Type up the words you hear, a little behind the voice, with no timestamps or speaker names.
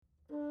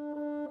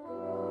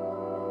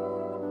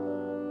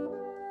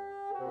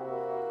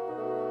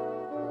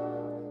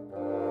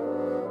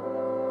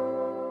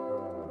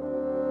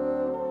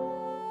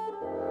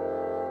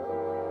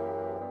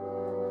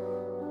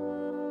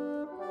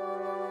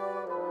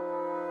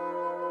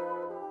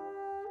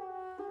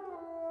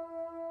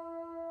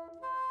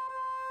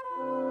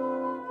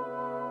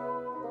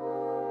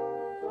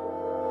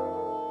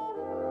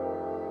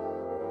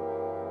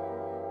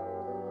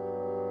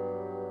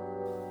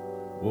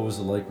What was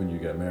it like when you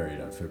got married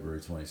on February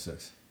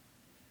 26th?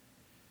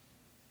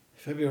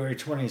 February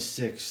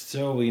 26th.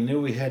 So we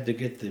knew we had to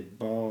get the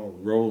ball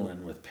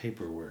rolling with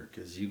paperwork,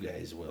 as you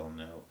guys well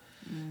know.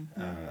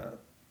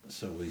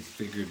 So we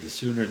figured the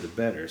sooner the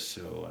better.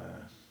 So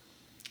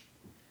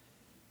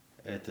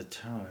at the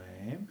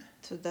time.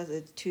 So that's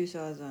it,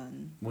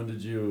 2000. When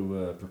did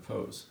you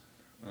propose?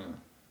 Oh,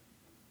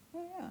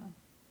 yeah.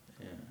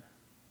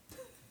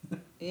 Yeah.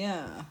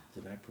 Yeah.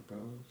 Did I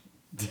propose?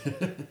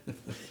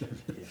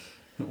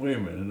 Wait a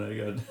minute, I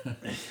got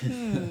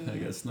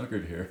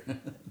snookered here.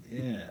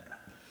 Yeah.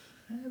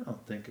 I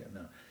don't think I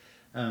know.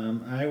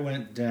 I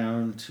went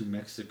down to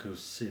Mexico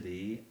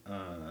City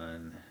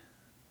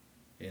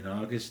in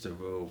August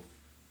of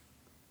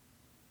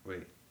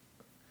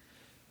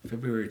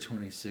February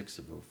 26th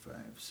of 05.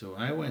 So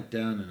I went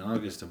down in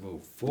August of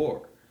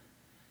 04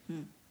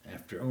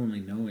 after only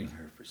knowing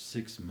her for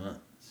 6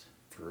 months.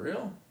 For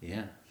real?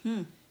 Yeah.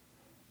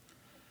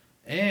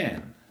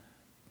 And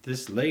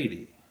this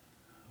lady,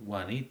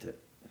 Juanita,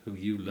 who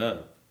you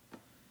love,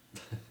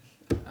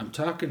 I'm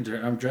talking to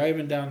her. I'm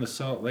driving down to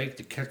Salt Lake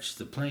to catch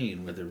the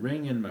plane with a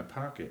ring in my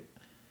pocket.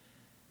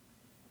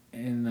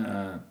 And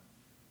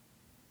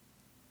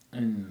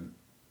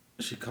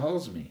she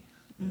calls me.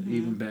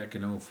 Even back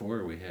in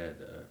 04, we had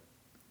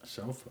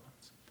cell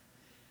phones.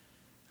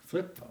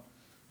 Flip phone.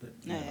 But,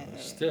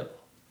 still.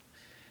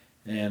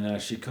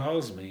 And she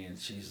calls me and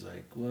she's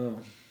like,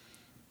 well,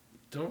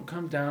 don't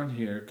come down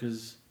here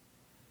because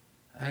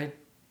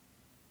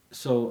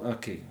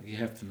okay, you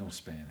have to know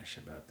Spanish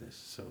about this.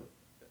 So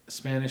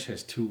Spanish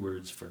has 2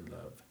 words for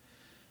love.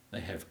 They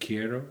have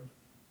quiero,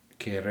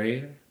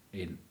 querer,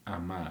 and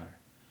amar.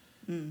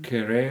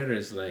 Querer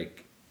is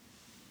like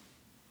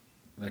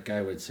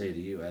I would say to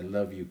you, I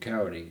love you,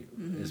 Cowdy,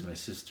 is my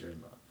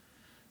sister-in-law.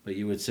 But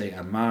you would say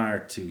amar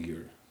to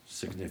your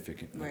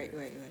significant other.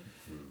 Right.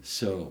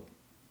 So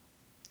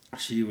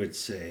she would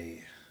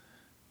say,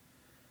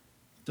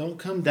 don't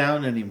come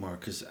down anymore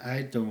because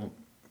I don't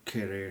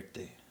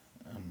quererte.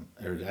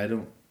 Or I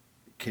don't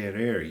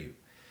querer you.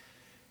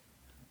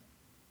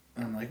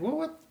 I'm like, well,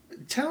 what?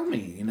 Tell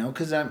me,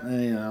 because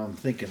I'm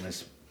thinking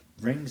this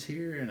ring's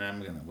here and I'm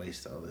going to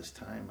waste all this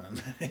time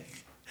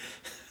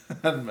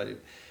on my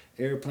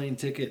airplane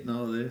ticket and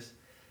all this.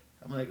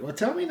 I'm like, well,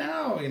 tell me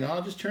now,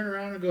 I'll just turn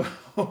around and go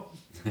home.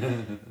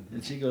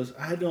 And she goes,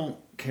 I don't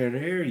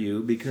querer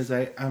you because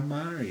I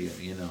amar you,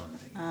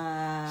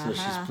 So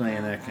she's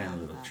playing that kind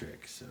of little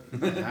trick. So,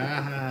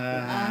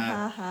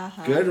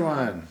 good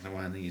one,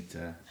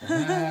 Juanita.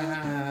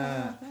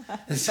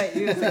 But you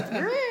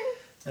said,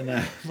 and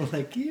I'm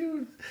like,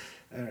 you.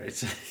 All right.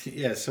 So,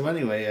 yeah. So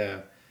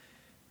anyway,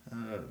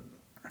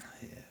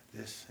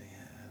 this. Yeah,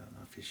 I don't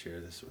know if you share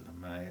this with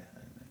Amaya,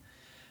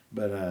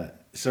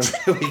 but so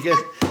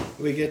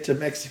we get to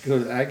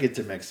Mexico. I get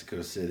to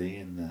Mexico City,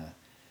 and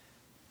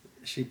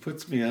she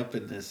puts me up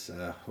in this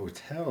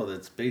hotel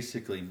that's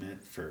basically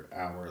meant for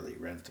hourly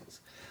rentals.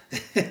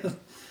 And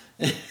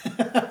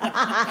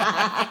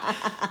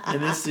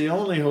it's the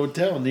only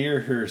hotel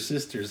near her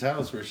sister's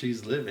house where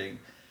she's living.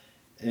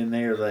 And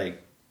they're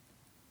like,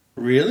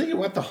 really? You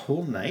want the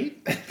whole night?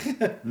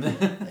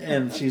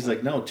 And she's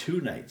like, no,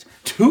 2 nights.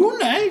 2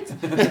 nights?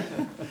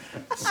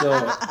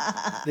 So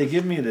they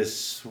give me this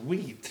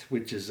suite,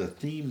 which is a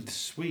themed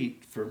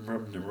suite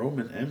from the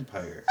Roman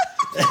Empire.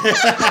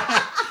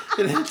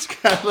 And it's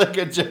got like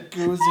a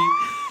jacuzzi.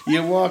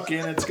 You walk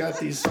in, it's got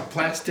these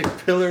plastic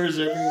pillars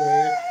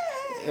everywhere.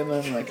 And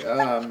I'm like,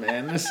 oh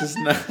man, this is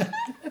not.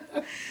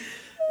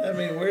 I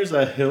mean, where's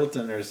a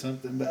Hilton or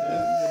something?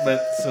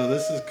 But so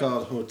this is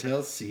called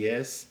Hotel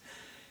CS,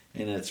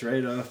 and it's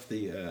right off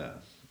the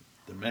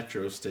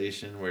metro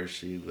station where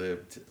she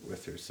lived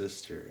with her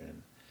sister.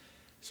 And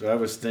so I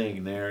was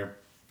staying there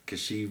because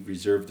she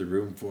reserved the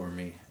room for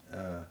me.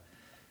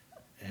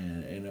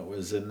 And it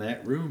was in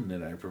that room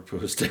that I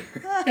proposed to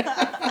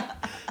her.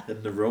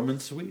 In the Roman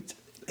suite.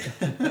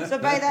 So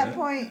by that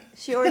point,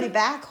 she already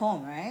back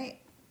home, right?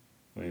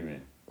 What do you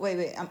mean?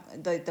 Wait,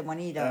 the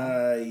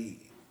Juanita.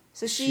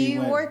 So she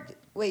worked.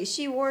 Wait,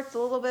 she worked a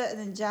little bit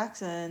in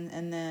Jackson,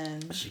 and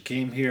then she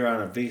came here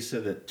on a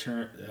visa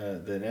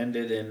that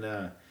ended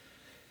in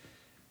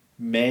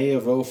May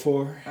of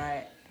 04.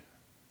 Right.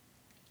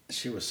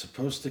 She was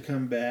supposed to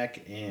come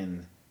back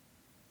in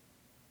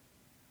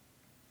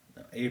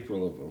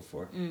April of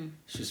 04.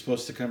 She was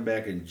supposed to come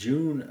back in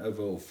June of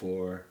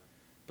 04,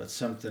 but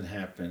something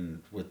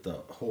happened with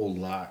the whole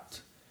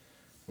lot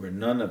where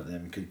none of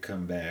them could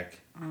come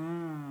back.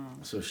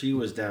 So she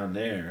was down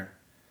there.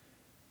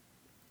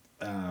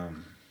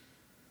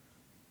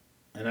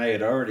 And I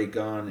had already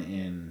gone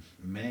in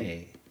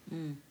May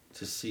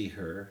to see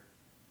her.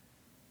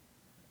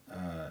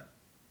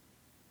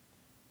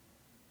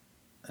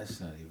 That's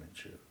not even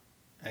true.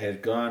 I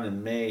had gone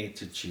in May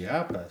to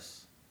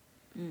Chiapas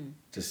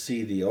to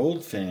see the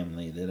old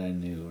family that I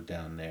knew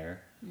down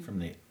there from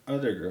the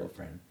other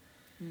girlfriend.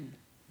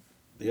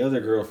 The other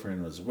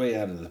girlfriend was way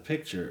out of the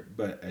picture,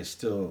 but I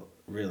still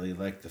really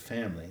liked the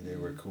family. They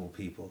were cool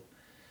people.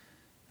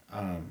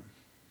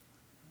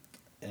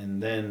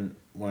 And then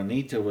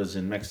Juanita was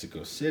in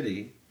Mexico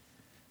City,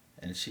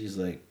 and she's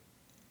like,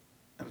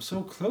 I'm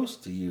so close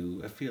to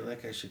you, I feel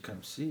like I should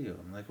come see you.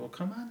 I'm like, well,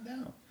 come on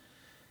down.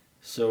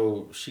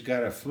 So she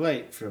got a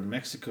flight from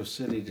Mexico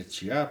City to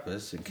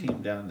Chiapas and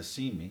came down to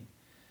see me.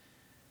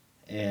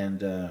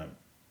 And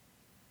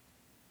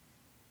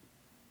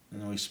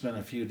we spent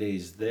a few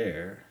days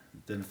there,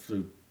 then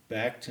flew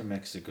back to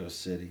Mexico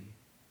City.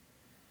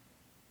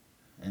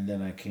 And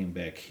then I came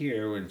back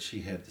here when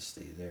she had to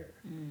stay there.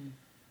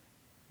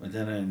 But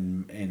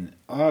then in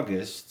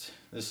August,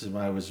 this is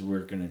when I was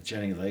working at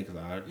Jenny Lake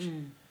Lodge.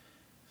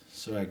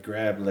 So I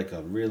grabbed like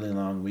a really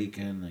long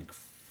weekend, like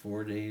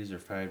 4 days or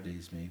 5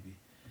 days maybe,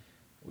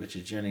 which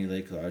at Jenny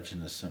Lake Lodge in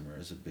the summer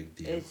is a big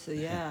deal. It's,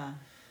 yeah.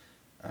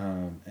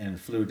 And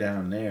flew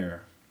down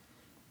there.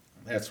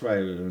 That's why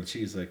when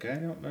she's like, I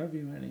don't love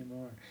you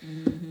anymore.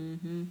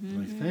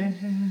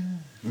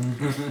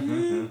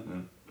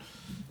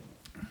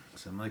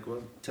 So I'm like,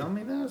 well, tell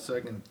me now so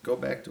I can go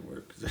back to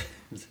work.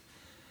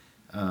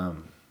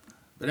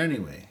 But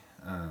anyway,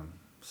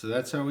 so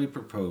that's how we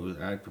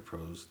proposed. I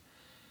proposed.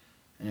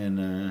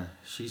 And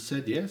she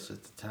said yes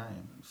at the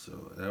time,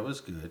 so that was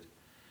good.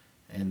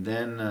 And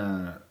then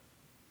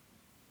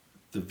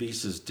the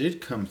visas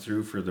did come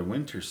through for the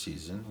winter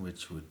season,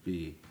 which would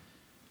be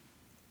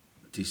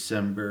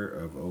December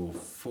of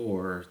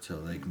 04 till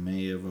like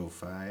May of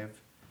 05.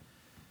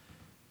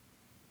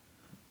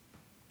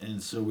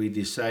 And so we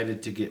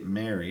decided to get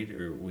married,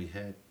 or we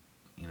had,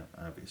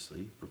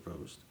 obviously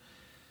proposed.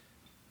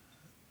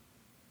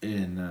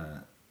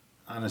 And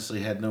honestly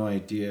had no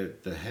idea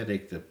the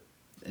headache the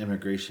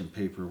immigration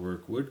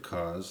paperwork would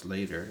cause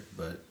later,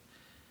 but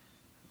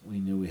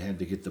we knew we had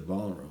to get the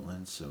ball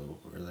rolling, so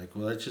we're like,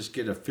 well, let's just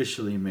get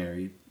officially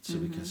married so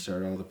we can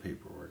start all the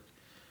paperwork,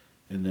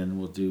 and then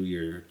we'll do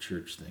your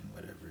church thing,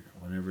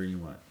 whenever you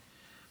want.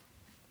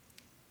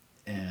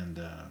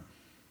 And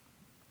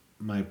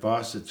my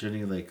boss at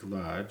Jenny Lake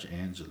Lodge,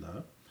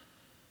 Angela,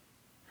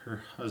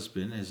 her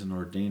husband is an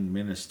ordained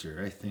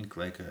minister, I think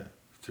like a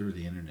through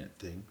the internet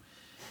thing.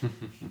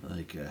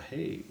 Like,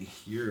 hey,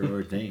 you're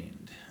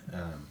ordained.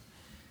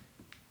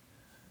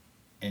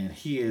 And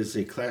he is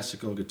a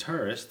classical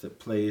guitarist that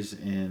plays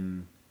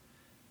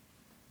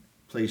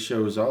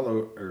shows all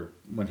over, or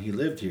when he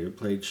lived here,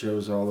 played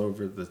shows all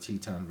over the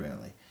Teton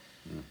Valley.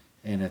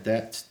 And at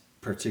that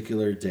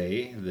particular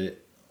day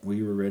that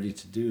we were ready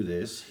to do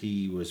this,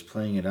 he was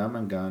playing at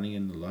Amangani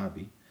in the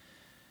lobby.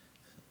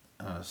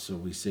 So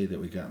we say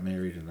that we got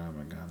married in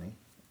Amangani,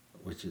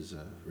 which is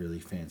a really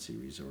fancy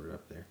resort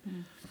up there.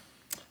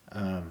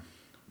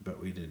 But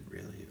we didn't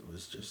really. It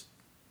was just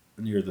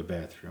near the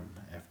bathroom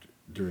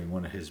during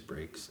one of his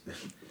breaks.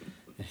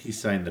 And he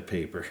signed the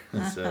paper.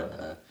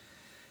 So,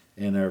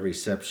 and our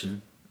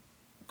reception,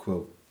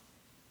 quote,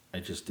 I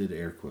just did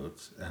air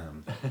quotes.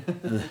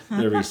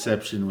 The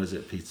reception was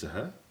at Pizza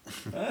Hut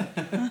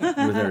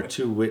with our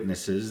two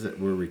witnesses that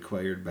were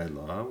required by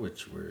law,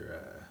 which were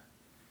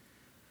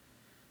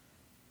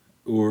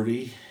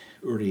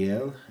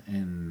Uriel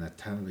and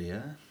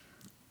Natalia.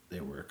 They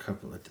were a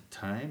couple at the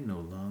time, no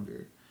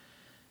longer.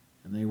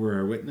 And they were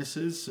our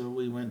witnesses, so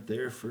we went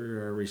there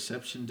for our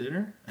reception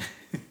dinner.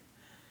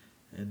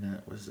 And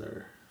that was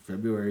our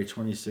February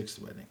 26th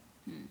wedding.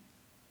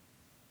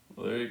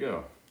 Well, there you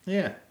go.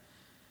 Yeah.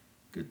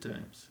 Good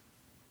times.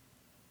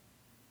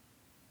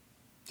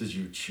 Did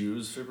you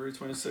choose February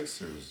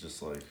 26th, or was it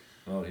just like,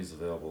 oh, he's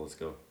available, let's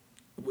go?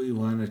 We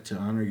wanted to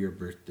honor your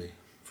birthday.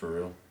 For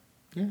real?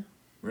 Yeah.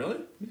 Really?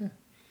 Yeah.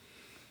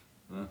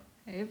 Huh.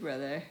 Hey,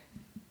 brother.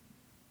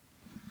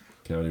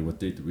 Cody, what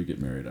date did we get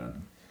married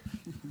on?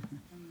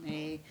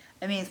 The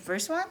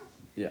first one?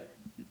 Yeah.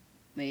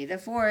 May the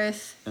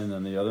 4th. And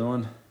then the other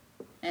one?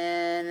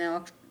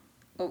 And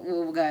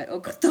we got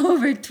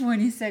October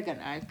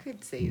 22nd. I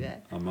could say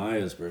that.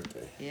 Amaya's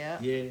birthday.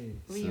 Yeah. Yay.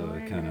 So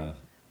kind of...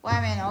 Well,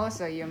 I mean,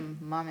 also your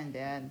mom and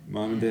dad.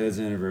 Mom and dad's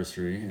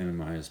anniversary and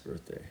Amaya's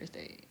birthday.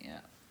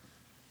 Yeah.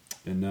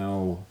 And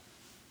now,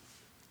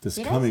 this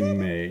Did I say coming that?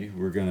 May,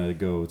 we're going to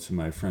go to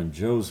my friend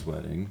Joe's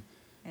wedding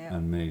Yeah.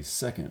 on May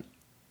 2nd.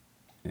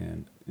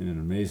 And in an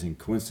amazing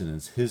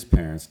coincidence, his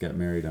parents got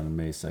married on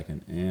May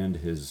 2nd, and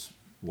his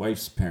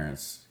wife's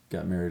parents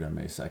got married on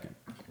May 2nd.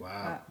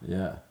 Wow.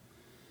 Yeah.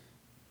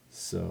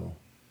 So,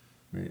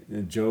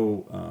 and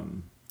Joe's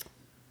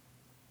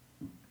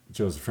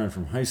a friend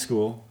from high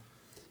school,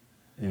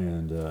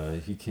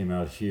 and he came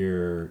out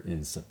here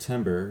in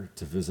September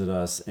to visit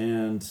us,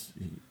 and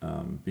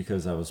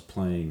because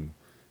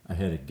I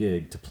had a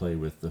gig to play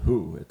with The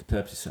Who at the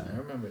Pepsi I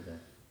Center. remember that.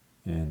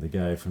 And the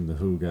guy from The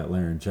Who got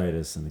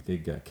laryngitis, and the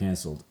gig got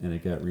canceled, and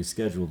it got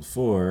rescheduled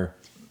for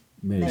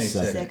May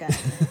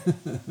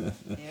 2nd.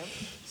 Yep.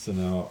 So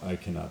now I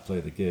cannot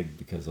play the gig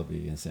because I'll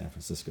be in San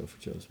Francisco for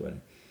Joe's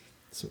wedding.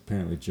 So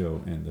apparently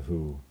Joe and The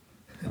Who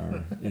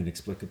are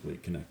inexplicably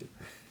connected.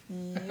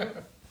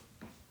 Yep.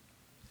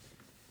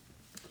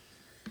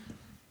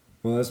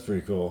 Well, that's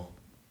pretty cool.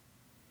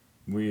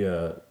 We,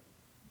 I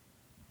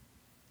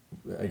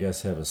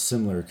guess, have a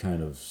similar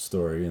kind of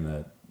story in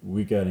that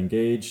we got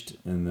engaged,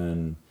 and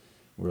then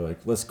we're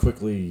like, let's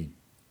quickly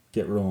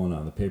get rolling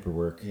on the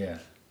paperwork. Yeah.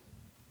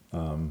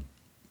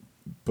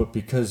 But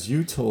because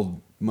you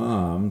told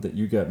Mom that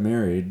you got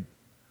married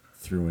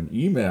through an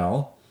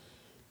email,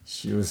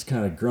 she was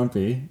kind of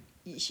grumpy.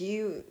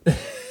 You,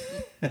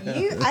 I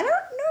don't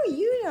know.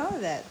 You know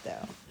that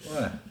though.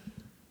 What?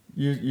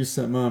 You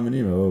sent Mom an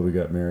email. Oh, we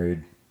got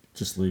married,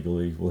 just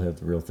legally. We'll have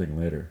the real thing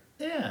later.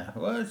 Yeah.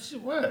 Well,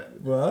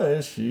 what?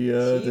 Well, she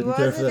didn't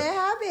care for wasn't that.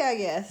 happy, I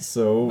guess.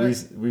 So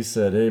we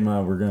said, hey,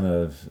 Mom, we're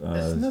gonna.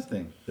 That's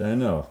nothing. I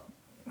know,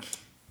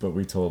 but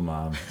we told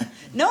Mom.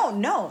 No.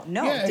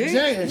 Yeah, dude.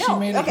 exactly. No. She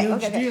made a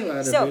huge okay. deal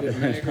out So, of it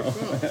at Niagara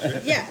Falls.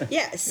 Right?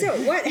 yeah. So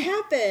what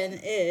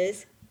happened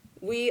is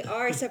we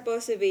are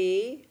supposed to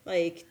be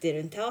like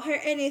didn't tell her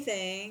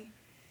anything,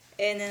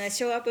 and then I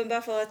show up in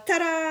Buffalo.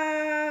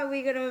 Ta-da!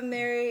 We're gonna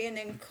marry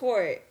in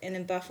court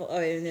in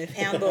Buffalo, in the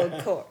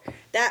Hamburg court.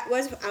 That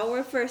was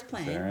our first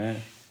plan. All right.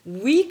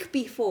 Week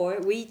before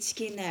we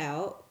skin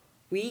out,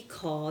 we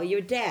call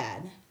your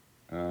dad.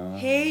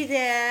 Hey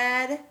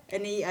Dad,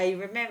 and I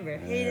remember.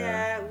 Hey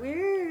Yeah. Dad,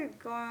 we're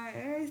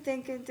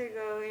thinking to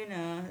go.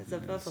 It's a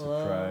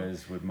Buffalo.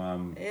 Surprise. Would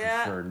Mom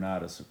prefer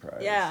not a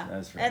surprise? Yeah,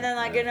 That's right. and then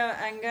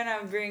I'm gonna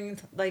bring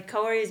like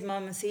Corey's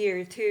mom is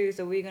here too,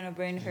 so we're gonna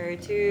bring her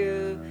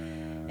too,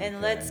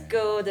 and let's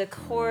go the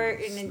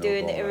court and then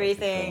doing Snowball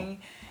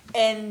everything,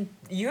 and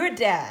your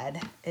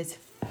dad is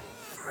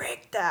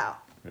freaked out.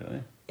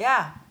 Really?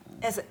 Yeah,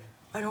 it's like,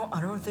 I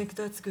don't think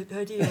that's a good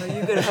idea.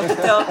 You're gonna have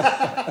to tell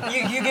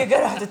you're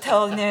gonna have to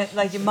tell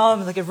like your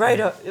mom like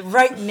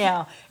right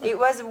now. It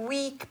was a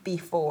week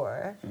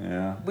before.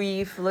 Yeah.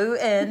 We flew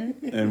in.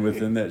 And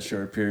within that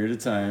short period of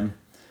time,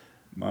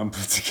 Mom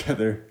put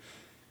together.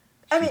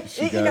 I mean,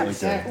 she got like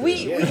that.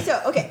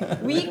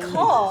 we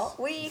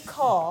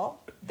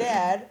call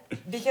Dad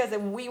because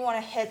we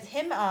want to hit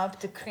him up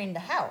to clean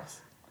the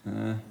house.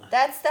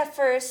 That's the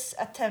first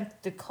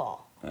attempt to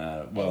call.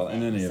 Well,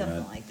 in any something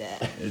event, like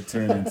that. it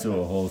turned into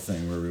a whole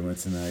thing where we went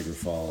to Niagara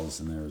Falls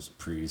and there was a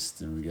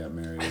priest and we got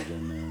married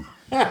and then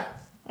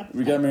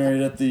we got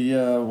married at the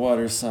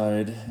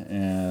waterside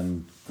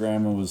and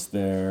Grandma was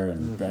there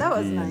and Becky That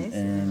was nice. and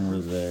Aaron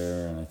were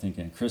there and I think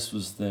Aunt Chris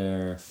was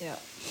there. Yeah.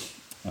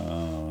 I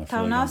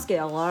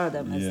a lot of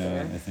them is yeah,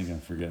 there. I think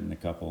I'm forgetting a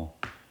couple.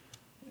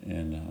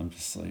 And I'm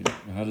just like,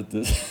 how did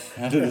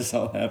this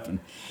all happen?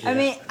 I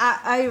mean,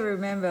 I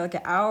remember like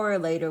an hour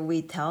later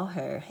we tell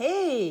her,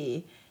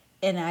 hey,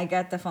 and I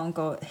got the phone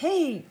call,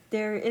 hey,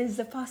 there is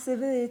a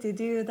possibility to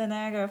do the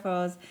Niagara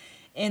Falls.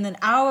 And an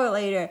hour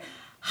later,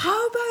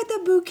 how about the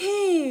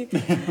bouquet?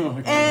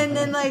 And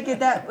then like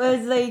that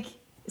was like,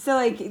 so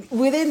like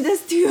within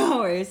this 2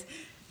 hours,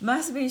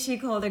 must be she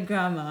called her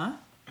grandma.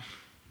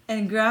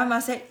 And grandma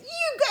said,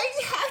 you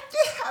guys have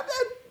to have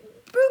a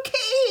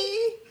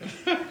bouquet.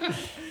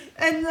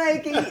 And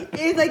like,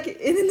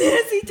 and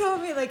Nancy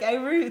told me, like, I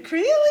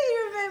clearly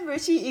remember,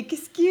 she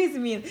excused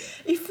me,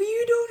 if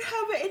you don't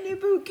have any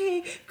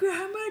bouquet,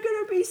 Grandma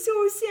gonna be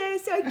so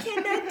sad, so I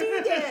cannot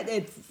do that.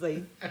 It's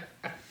like,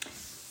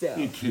 so.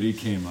 And Kitty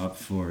came up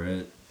for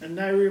it. And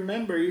I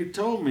remember you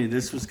told me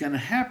this was going to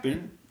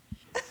happen.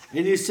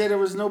 And you said it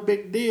was no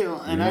big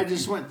deal. And I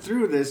just went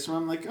through this. And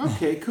I'm like,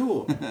 okay,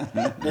 cool.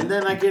 And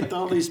then I get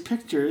all these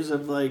pictures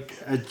of like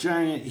a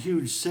giant,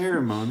 huge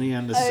ceremony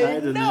on the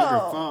side of Niagara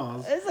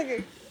Falls. It's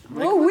like,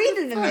 Like, we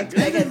didn't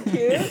expect it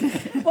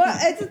to. Well,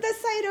 it's the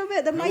side of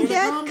it that my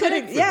dad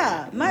couldn't.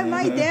 Yeah,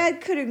 my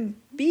dad couldn't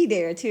be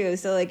there too.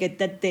 So like at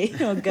that day,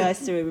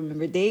 Gus to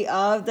remember day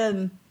of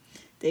the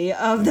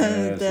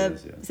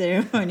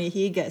ceremony,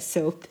 he got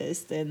so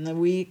pissed, and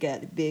we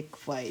got a big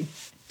fight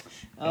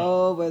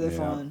over the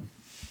phone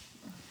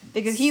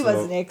because he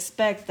wasn't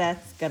expect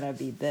that's gonna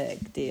be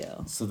big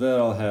deal. So that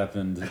all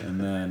happened, and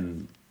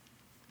then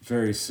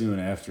very soon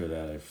after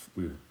that,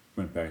 we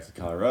went back to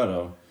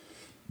Colorado.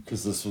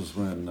 Because this was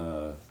when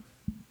the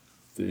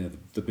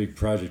big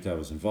project I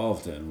was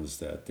involved in was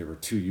that there were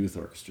 2 youth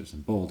orchestras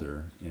in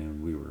Boulder,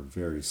 and we were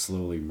very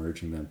slowly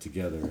merging them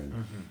together.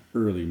 And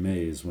early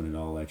May is when it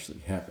all actually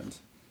happened.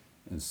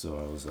 And so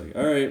I was like,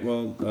 all right,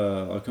 well,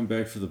 I'll come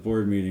back for the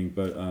board meeting,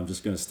 but I'm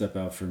just going to step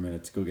out for a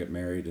minute to go get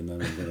married, and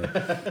then I'm going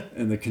to...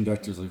 And the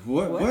conductor's like,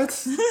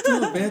 what?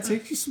 Dude, man,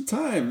 take you some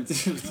time.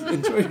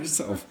 Enjoy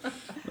yourself. I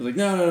was like,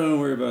 no, don't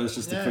worry about it. It's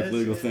just a quick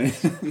legal thing.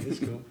 It's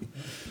cool.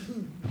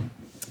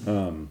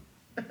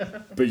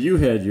 But you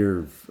had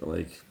your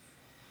like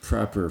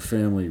proper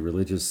family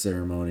religious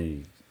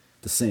ceremony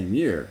the same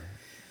year.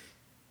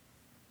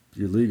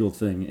 Your legal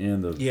thing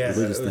and the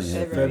religious thing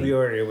happened.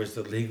 February was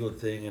the legal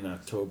thing, and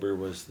October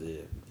was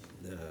the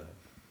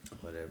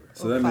whatever.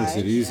 So that makes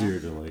it easier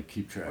to like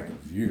keep track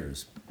of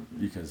years,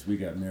 because we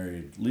got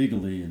married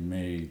legally in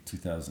May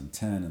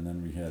 2010, and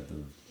then we had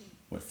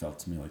what felt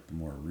to me like the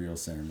more real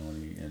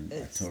ceremony in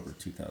October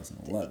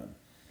 2011.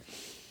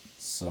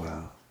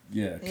 So.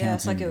 Yeah,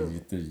 counting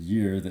like the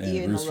year, the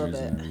anniversaries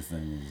and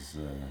everything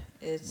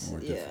is more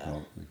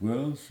difficult. Like,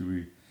 well, should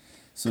we...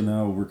 So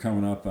now we're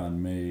coming up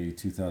on May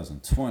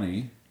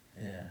 2020,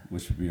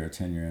 which would be our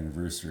 10-year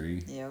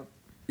anniversary. Yep.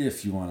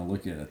 If you want to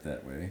look at it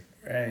that way.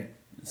 Right.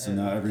 So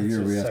now every That's year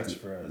what we have sucks to,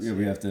 for us,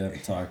 we have to have a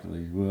talk.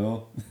 Like,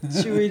 well,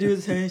 Should we do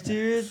the same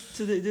year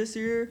this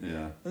year?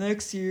 yeah,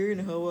 Next year in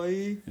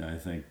Hawaii? I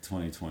think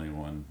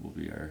 2021 will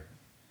be our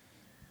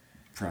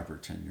proper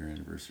 10-year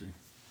anniversary.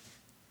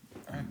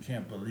 I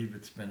can't believe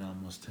it's been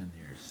almost 10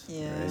 years.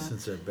 Yeah.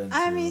 Since I've been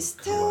I to mean,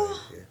 still-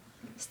 Hawaii.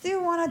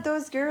 Still wanted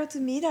those girls to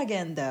meet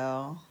again,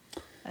 though.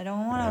 I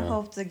don't want to Yeah.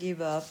 hope to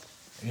give up.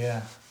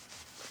 Yeah.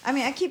 I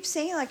mean, I keep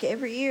saying like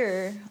every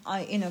year,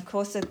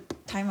 close to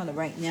time on the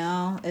right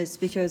now, it's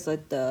because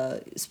like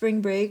the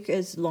spring break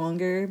is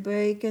longer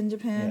break in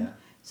Japan. Yeah.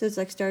 So it's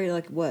like started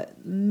like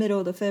what,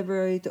 middle of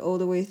February to all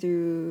the way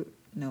through,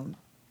 no,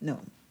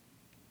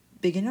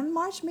 beginning of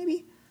March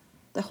maybe?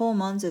 The whole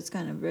month it's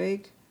kind of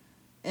break.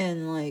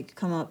 And like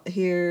come up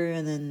here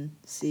and then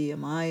see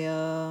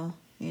Amaya,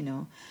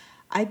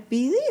 I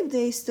believe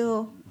they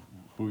still,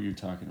 Who are you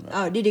talking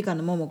about? Ririka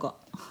and Momoka.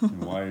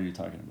 And why are you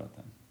talking about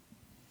them?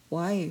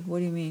 Why? What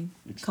do you mean?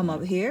 Explain. Come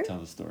up here? Tell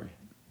the story.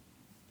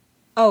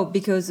 Oh,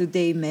 because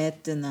they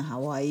met in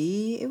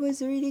Hawaii. It was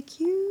really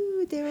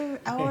cute. They were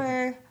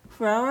our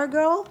flower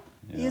girl.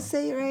 Yeah. You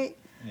say it right?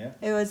 Yeah.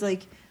 It was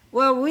like,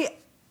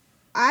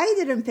 I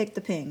didn't pick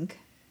the pink,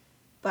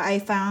 but I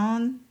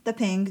found the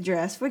pink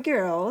dress for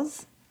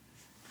girls.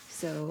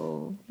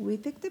 So we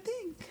picked the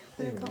pink.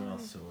 They The were color. all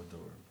so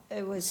adorable.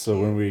 It was So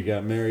cute. when we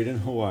got married in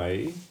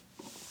Hawaii,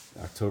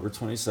 October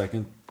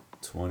 22nd,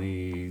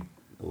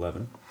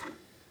 2011,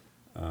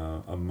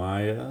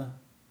 Amaya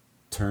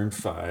turned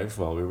 5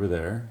 while we were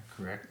there.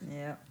 Correct.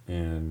 Yeah.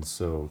 And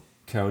so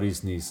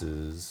Kaudi's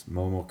nieces,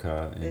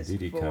 Momoka and Is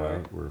Ririka,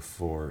 4. were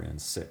 4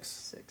 and 6.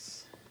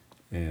 6.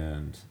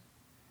 And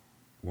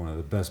one of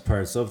the best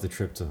parts of the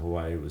trip to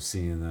Hawaii was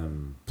seeing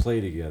them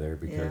play together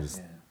because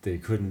Yeah. they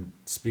couldn't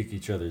speak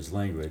each other's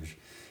language,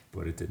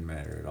 but it didn't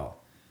matter at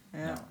all.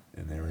 Yeah.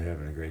 And they were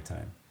having a great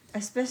time.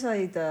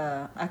 Especially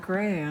the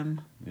aquarium.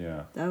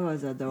 Yeah. That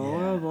was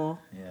adorable.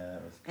 Yeah,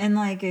 that was And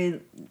like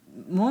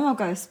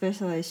Momoka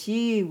especially,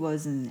 she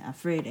wasn't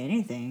afraid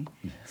anything.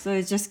 So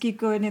it just keep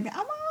going and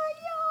Amaya!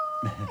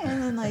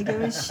 And then like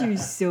she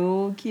was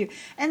so cute.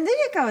 And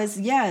Ririka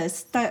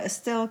was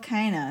still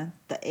kind of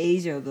the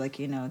age of like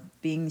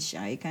being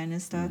shy kind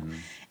of stuff.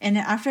 And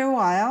then after a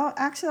while,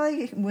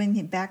 actually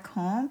when back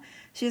home,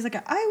 she's like,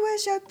 I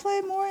wish I'd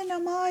play more in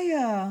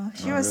Amaya.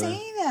 She Oh, was really?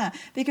 saying that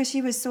because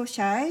she was so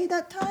shy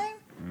that time.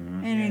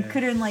 And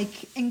couldn't like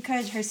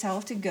encourage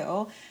herself to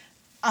go.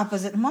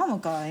 Opposite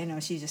Momoka,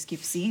 she just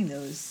keeps seeing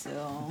those.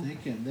 So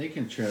they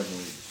can travel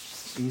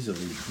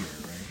easily here,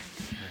 right?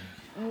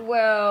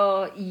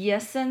 well,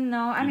 yes and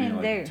no. I You mean, like,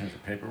 in they're terms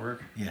of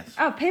paperwork? Yes.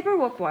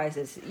 paperwork wise,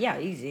 it's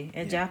easy.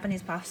 A Yeah.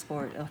 Japanese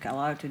passport like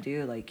allowed to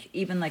do like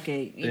even like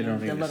a They don't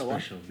the need a little one.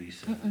 special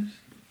visa.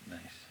 Nice.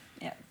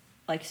 Yeah,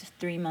 like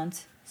 3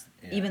 months,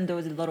 Yeah. even though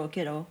it's a little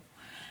kiddo.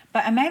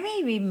 But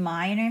maybe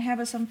minor have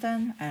or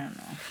something. I don't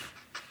know.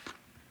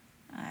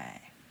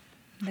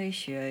 They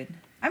should.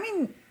 I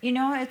mean,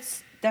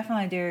 it's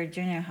definitely their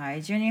junior high.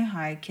 Junior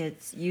high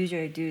kids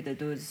usually do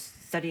those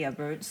study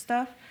abroad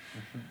stuff.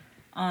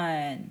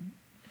 And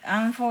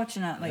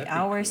unfortunately, That'd be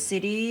our cool.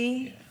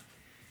 city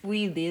Yeah.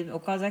 we live,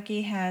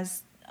 Okazaki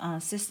has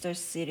a sister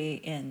city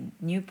in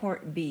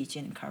Newport Beach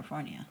in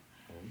California.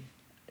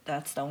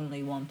 That's the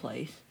only one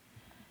place.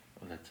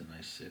 Well, that's a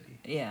nice city.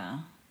 Yeah.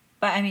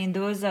 But I mean,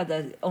 those are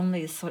the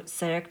only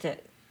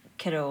selected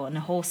kiddo in the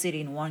whole city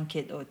in one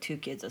kid or 2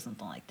 kids or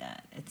something like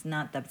that. It's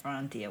not the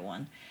frontier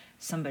one.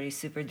 Somebody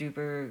super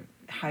duper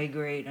high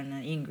grade and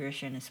an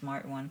English and a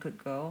smart one could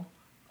go,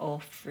 all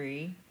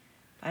free.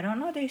 I don't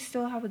know they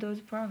still have those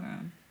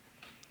programs.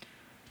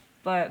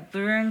 But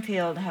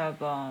Bloomfield have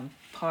the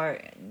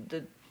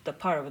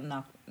part of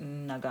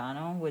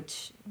Nagano,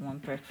 which one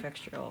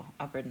prefecture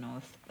upper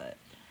north, but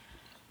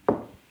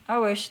I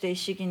wish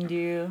she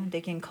can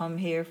they can come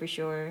here for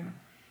sure.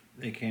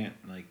 They can't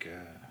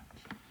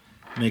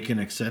make an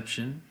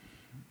exception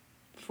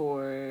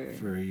For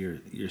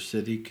your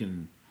city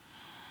can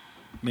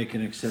make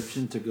an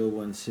exception to go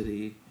one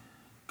city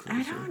closer.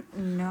 I don't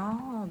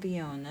know, I'll be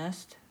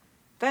honest.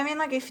 But I mean,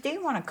 like, if they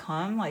want to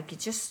come, like,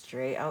 it's just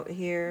straight out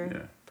here,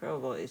 Yeah.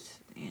 probably it's,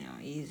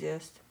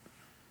 easiest.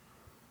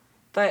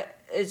 But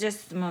it's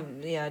just,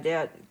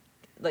 they're,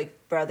 like,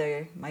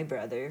 my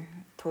brother,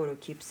 Toro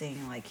keeps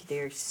saying, like,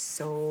 they're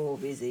so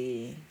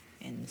busy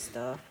and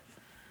stuff.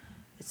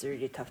 It's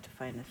really tough to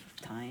find the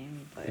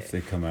time, but... If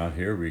they come out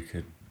here, we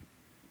could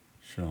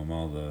show them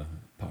all the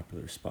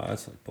popular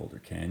spots like Boulder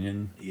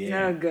Canyon.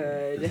 Yeah. Oh,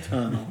 good. The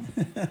tunnel,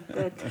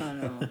 The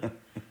tunnel.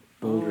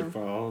 Boulder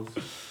Falls,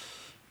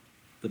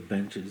 the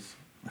benches.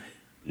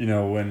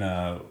 When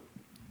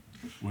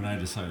I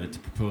decided to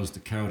propose to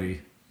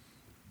Cowdy,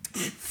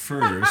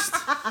 first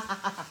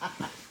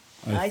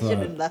I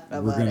shouldn't thought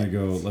laugh we're about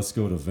gonna it. let's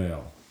go to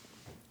Vail.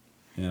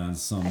 And on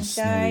some I'm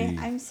snowy, sorry.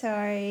 I'm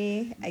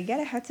sorry. I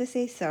gotta have to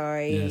say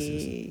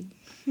sorry.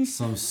 Yes,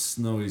 some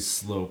snowy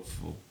slope.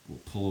 We'll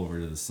pull over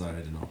to the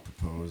side and I'll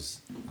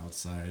propose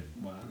outside.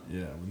 Wow.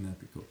 Yeah, wouldn't that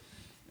be cool?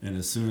 And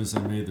as soon as I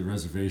made the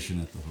reservation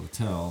at the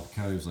hotel,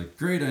 Cowdy was like,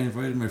 "Great! I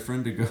invited my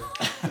friend to go."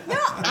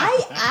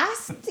 I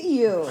asked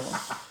you,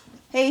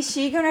 hey, is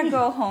she gonna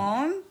go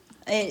home?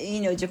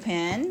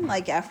 Japan,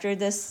 like after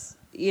this,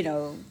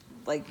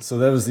 like So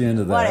that was the end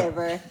of that.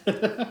 whatever.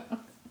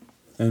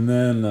 And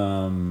then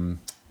on,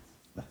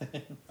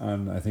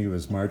 I think it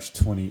was March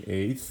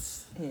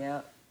 28th,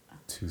 Yeah.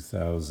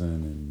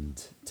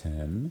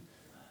 2010,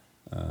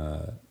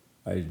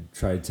 I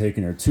tried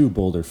taking her to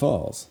Boulder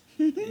Falls.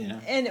 Yeah.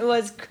 And it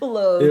was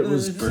closed. It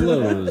was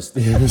closed.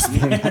 It was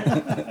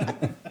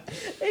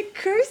Like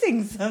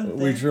cursing something.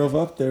 we drove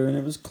up there and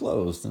it was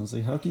closed. I was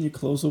like, how can you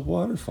close a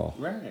waterfall?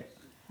 Right.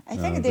 I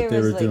think But there they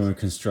was were like, doing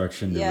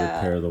construction to yeah.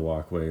 repair the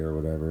walkway or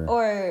whatever.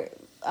 or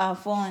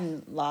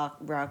fallen rock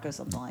or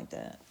something like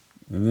that.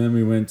 And then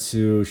we went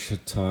to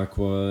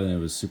Chautauqua, and it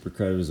was super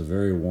crowded. It was a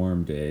very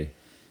warm day.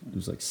 It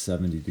was like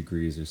 70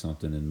 degrees or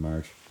something in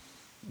March.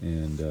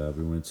 And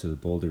we went to the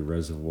Boulder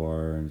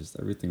Reservoir, and just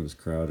everything was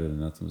crowded and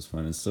nothing was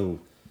fun. And so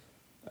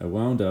I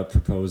wound up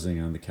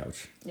proposing on the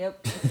couch.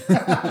 Yep.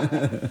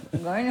 I'm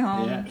going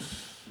home.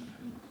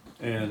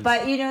 Yeah. And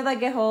But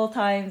like the whole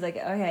time, it's like,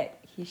 okay,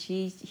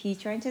 he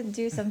trying to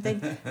do something.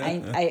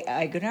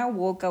 I gonna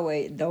walk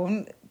away.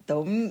 Don't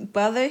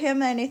bother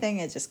him or anything.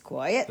 It's just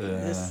quiet.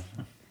 This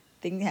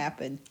thing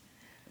happened.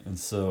 And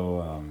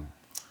so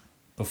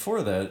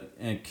before that,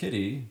 Aunt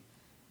Kitty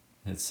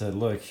had said,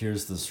 look,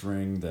 here's this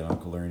ring that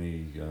Uncle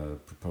Ernie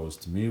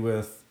proposed to me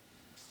with.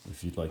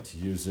 If you'd like to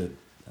use it,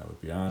 I would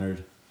be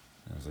honored.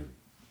 And I was like,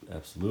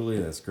 absolutely,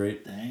 that's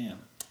great. Damn.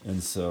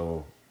 And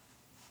so,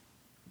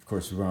 of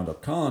course, we wound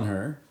up calling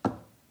her.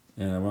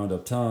 And I wound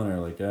up telling her,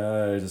 like,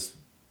 I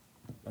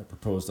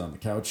proposed on the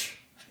couch.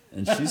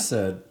 And she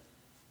said,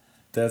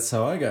 that's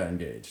how I got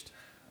engaged.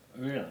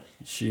 Really?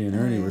 She and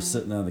Ernie were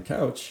sitting on the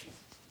couch.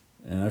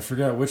 And I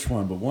forgot which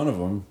one, but one of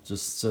them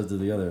just said to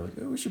the other, like,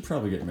 oh, we should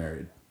probably get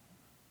married.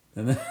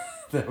 And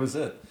that was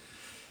it.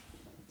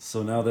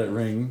 So now that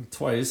ring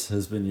twice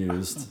has been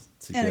used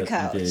to And a get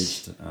couch.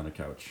 engaged on a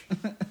couch.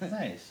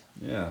 Nice.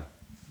 Yeah,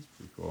 it's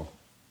pretty cool.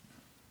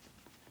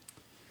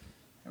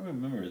 I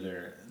remember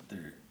their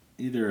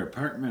either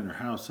apartment or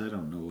house, I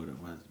don't know what it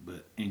was,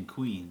 but in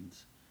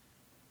Queens.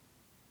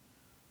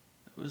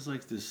 It was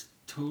like this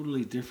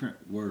totally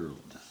different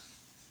world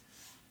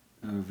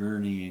of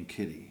Ernie and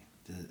Kitty.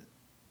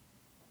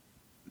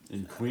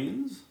 In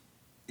Queens?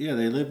 Yeah,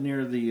 they live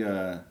near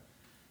the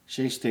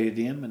Shea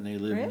Stadium, and they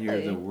live near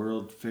Really? the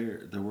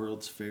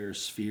World's Fair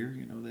Sphere.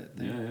 You know that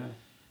thing? Yeah, yeah.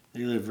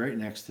 They live right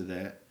next to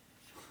that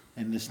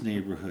in this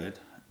neighborhood,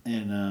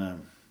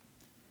 and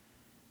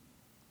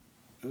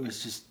it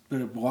was just.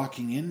 But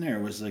walking in there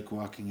was like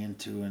walking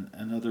into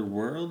another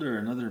world or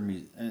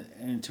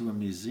into a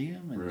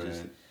museum, and Right.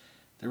 just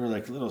there were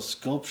like little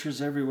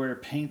sculptures everywhere,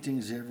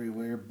 paintings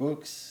everywhere,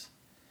 books.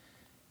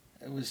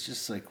 It was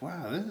just like,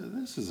 wow,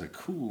 this is a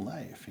cool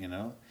life,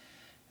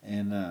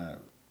 And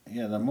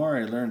yeah, the more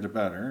I learned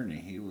about Ernie,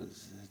 he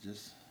was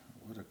just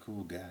what a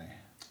cool guy.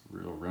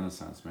 Real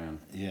Renaissance man.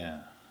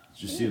 Yeah.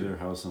 Did you see their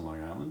house in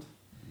Long Island?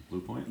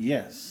 Blue Point?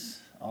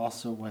 Yes,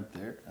 also went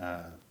there,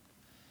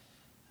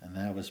 and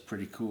that was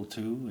pretty cool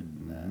too.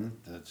 And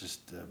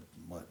just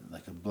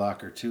like a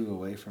block or two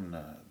away from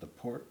the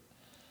port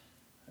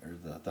or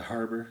the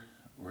harbor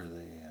where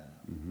they.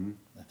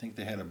 I think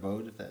they had a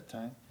boat at that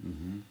time.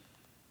 Mm-hmm.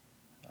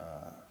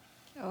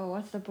 Oh,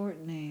 what's the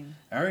board name?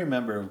 I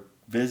remember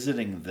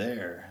visiting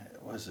there.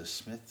 It was a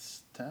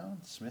Smithtown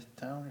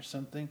or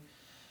something,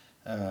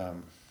 or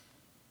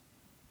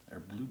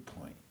Blue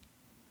Point,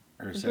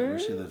 or is that where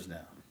she lives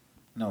now?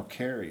 No,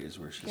 Cary is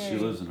where she She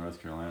lives. lives in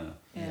North Carolina.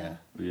 Yeah.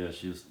 But yeah,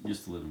 she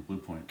used to live in Blue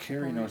Point.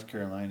 Cary, North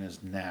Carolina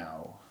is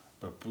now,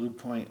 but Blue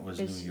Point was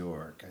It's- New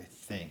York, I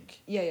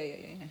think. Yeah.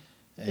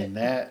 And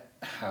that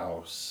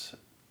house,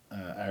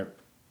 I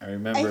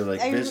remember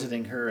I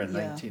visiting her in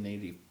yeah.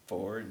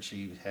 1984, and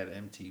she had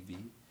MTV,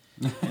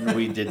 and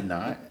we did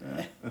not.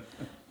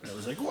 I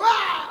was like,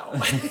 wow!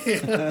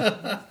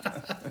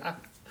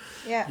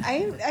 Yeah,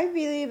 I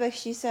believe like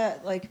she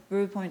said like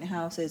Blue Point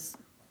House is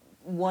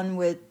one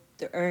with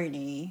the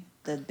Ernie,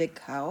 the big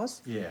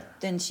house. Yeah.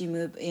 Then she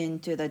moved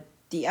into the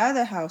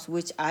other house,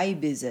 which I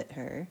visit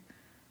her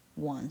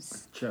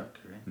once Chuck,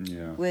 right?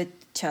 Yeah. with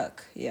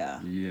Chuck.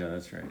 Yeah, Yeah,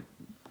 that's right.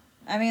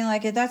 I mean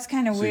like that's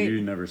kind of So weird.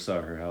 you never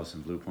saw her house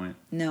in Blue Point?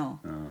 No,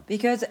 Oh.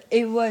 because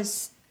it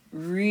was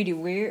really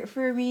weird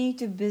for me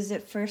to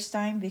visit first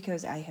time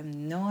because I have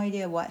no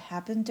idea what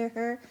happened to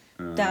her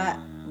that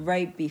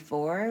right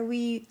before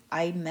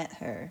I met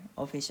her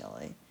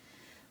officially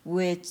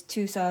with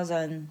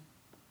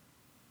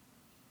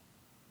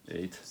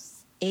 2008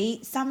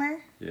 8?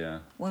 summer Yeah.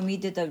 when we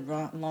did the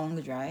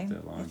long drive.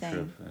 That long I think.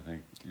 trip, I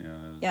think. Yeah.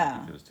 I Yeah.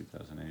 think it was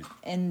 2008.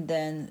 And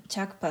then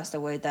Chuck passed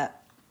away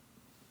that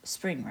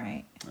spring,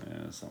 right?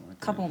 Yeah, something like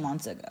Couple that.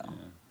 months ago. Yeah.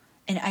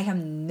 And I have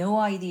no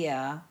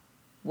idea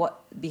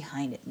what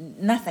behind it.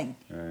 Nothing.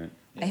 Right.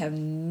 I have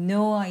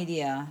no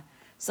idea.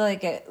 So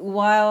like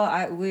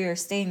while we were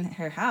staying at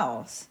her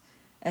house,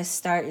 I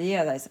start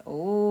realize,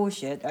 oh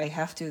shit, I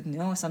have to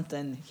know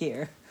something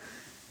here.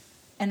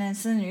 And then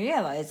soon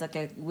realize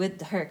like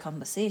with her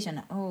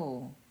conversation,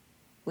 oh,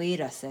 wait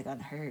a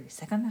second, her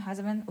second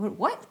husband?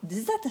 What?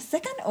 Is that the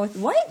second or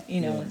what?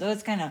 You know, Yeah.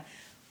 those kind of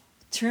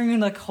turn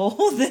like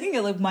whole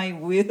thing. Like my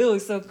wheel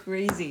is so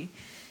crazy.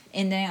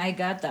 And then I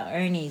got the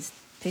Ernie's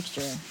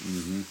picture.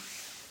 Mm-hmm.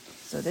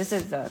 So this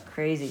is the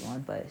crazy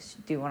one. But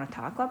do you want to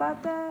talk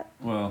about that?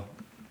 Well,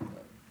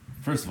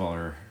 first of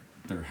all,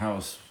 their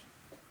house,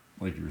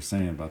 like you were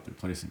saying about their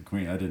place in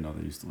Queens, I didn't know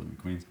they used to live in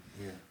Queens,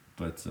 Yeah.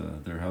 but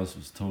their house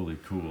was totally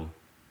cool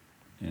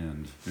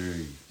and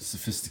very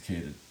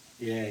sophisticated,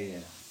 Yeah, yeah.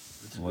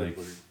 That's a like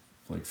good word.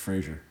 like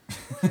Frasier.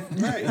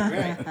 Right,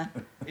 right.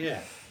 Yeah.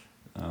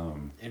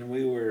 Um, And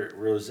we were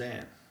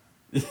Roseanne.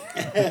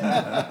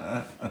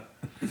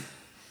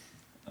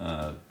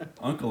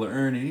 Uncle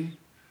Ernie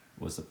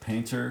was a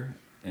painter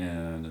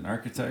and an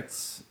architect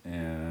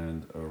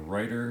and a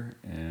writer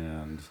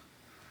and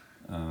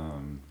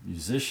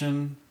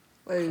musician.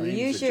 Well, you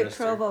Claims should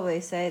adjuster.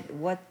 probably say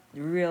what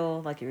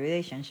real like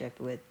relationship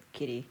with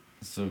Kitty.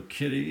 So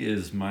Kitty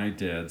is my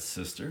dad's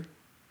sister,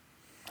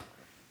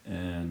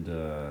 and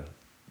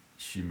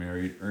she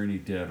married Ernie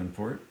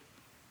Davenport,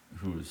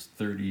 who is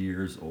 30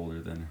 years older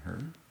than her.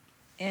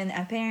 And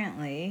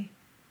apparently,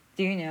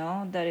 do you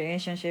know the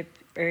relationship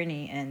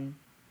Ernie and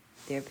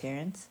their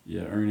parents?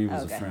 Yeah, Ernie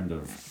was Okay. a friend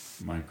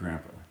of my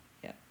grandpa.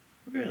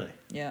 Really?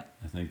 Yeah.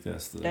 I think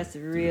that's the That's a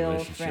the real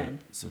relationship. friend.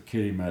 So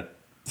Kitty met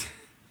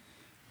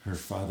her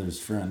father's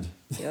friend,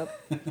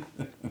 Yep.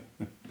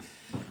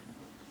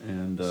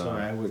 and So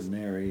I would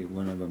marry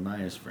one of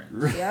Amaya's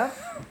friends. Yep.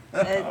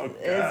 God.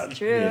 It's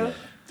true. Yeah.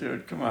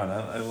 dude, come on,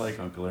 I like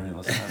Uncle Ernie.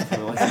 Let's not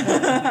feel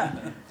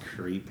like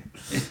Creep.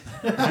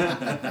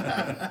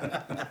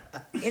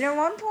 You know,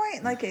 one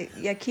point, like,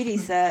 yeah, Kitty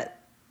said,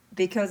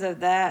 because of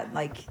that,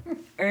 like,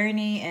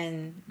 Ernie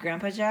and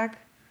Grandpa Jack,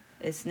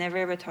 it's never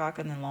ever talked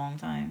in a long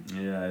time.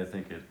 Yeah, I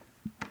think it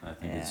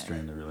Yeah.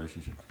 strained the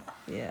relationship.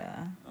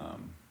 Yeah.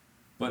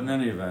 But in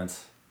any event,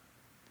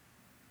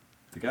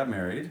 they got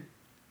married.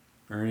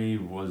 Ernie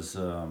was,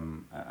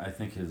 I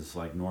think his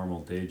like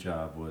normal day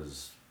job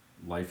was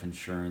life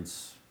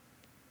insurance.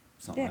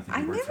 Something. Yeah, I think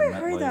I he worked never for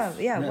heard MetLife.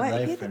 of. Yeah, what? He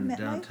Life did in MetLife?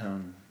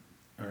 downtown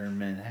or in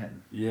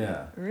Manhattan.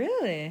 Yeah,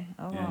 Really?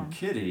 Oh, wow. and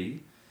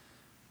Kitty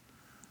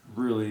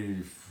really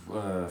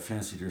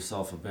fancied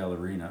herself a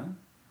ballerina,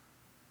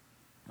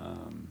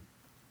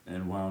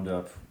 and wound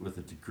up with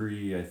a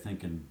degree, I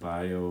think, in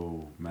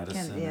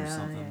biomedicine or Yeah,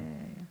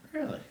 something,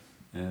 Really?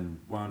 and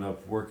wound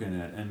up working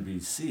at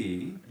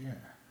NBC. Yeah.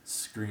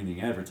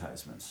 Screening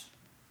advertisements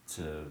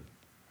to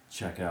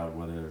check out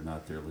whether or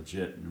not they're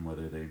legit and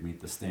whether they meet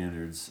the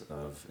standards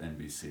of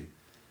NBC.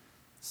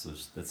 So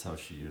that's how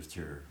she used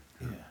her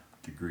Yeah.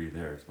 degree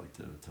there, like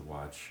to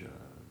watch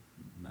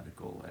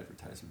medical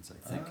advertisements,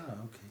 I think. Ah,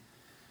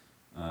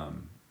 okay.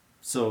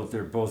 So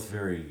they're both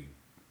very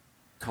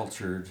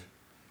cultured.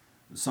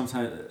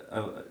 Sometimes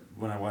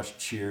when I watch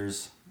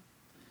Cheers,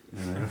 you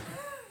know,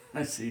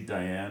 I see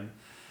Diane.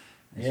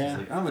 And Yeah. She's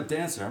like, I'm a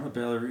dancer. I'm a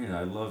ballerina.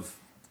 I love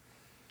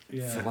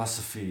Yeah.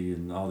 philosophy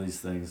and all these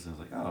things. And I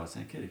was like, oh, it's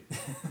Aunt Kitty.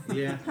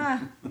 Yeah. Huh.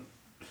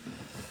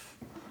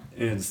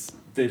 And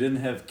they didn't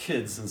have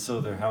kids, and so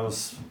their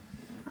house,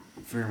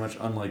 very much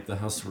unlike the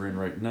house we're in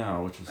right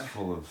now, which is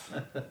full of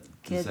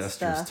Kid disastrous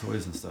stuff.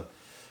 toys and stuff.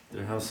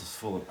 Their house is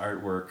full of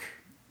artwork,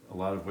 a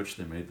lot of which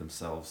they made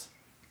themselves,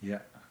 Yeah.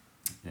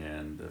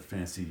 and a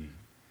fancy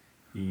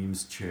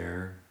Eames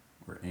chair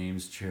or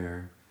Ames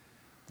chair.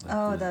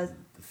 Oh, the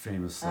the-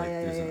 famous, oh, like,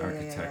 yeah, there's yeah, an yeah, yeah,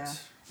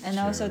 architect. And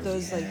also chair.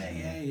 those, like,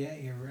 Yeah,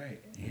 you're right.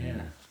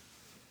 Yeah.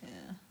 yeah.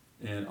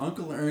 And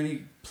Uncle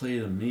Ernie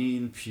played a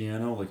mean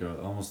piano, like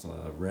almost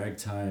a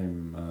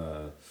ragtime.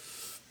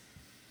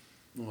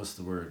 What's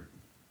the word?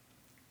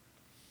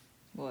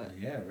 What?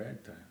 Yeah,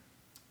 ragtime.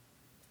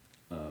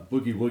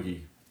 Boogie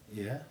woogie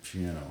Yeah.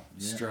 piano,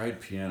 Yeah. stride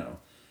piano,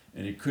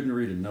 and he couldn't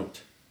read a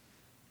note.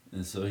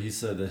 And so he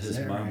said that Is his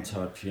that mom right?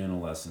 taught piano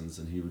lessons,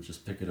 and he would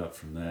just pick it up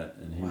from that,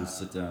 and he Wow. would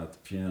sit down at the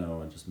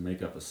piano and just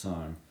make up a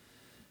song,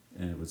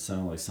 and it would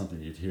sound like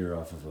something you'd hear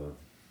off of a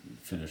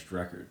finished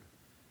record.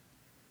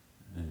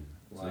 And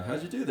it's like, Wow.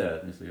 how'd you do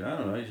that? And he's like, I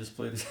don't know. You just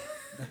play these.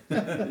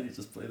 You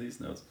just play these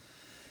notes.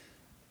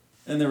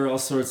 And there were all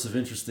sorts of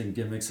interesting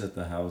gimmicks at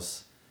the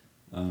house,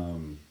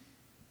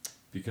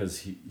 because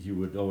he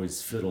would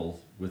always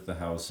fiddle with the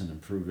house and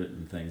improve it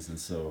and things. And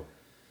so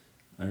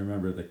I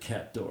remember the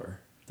cat door.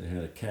 They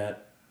had a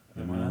cat.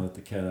 They wanted to let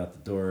the cat out the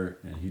door,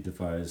 and he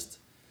devised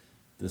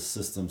this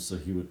system so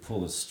he would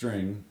pull a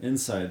string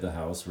inside the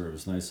house where it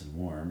was nice and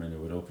warm, and it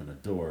would open a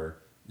door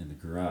in the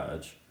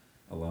garage,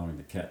 allowing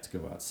the cat to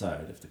go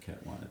outside if the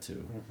cat wanted to,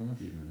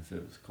 even if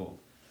it was cold,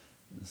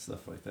 and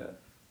stuff like that.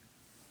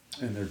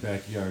 And their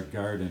backyard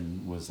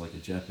garden was like a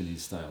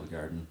Japanese style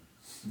garden,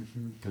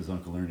 because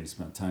Uncle Ernie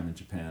spent time in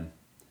Japan.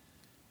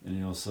 And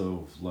he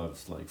also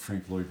loved like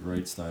Frank Lloyd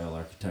Wright style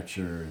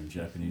architecture and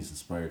Japanese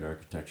inspired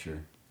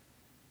architecture.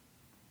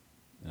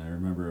 And I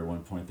remember at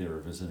one point they were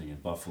visiting in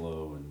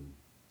Buffalo, and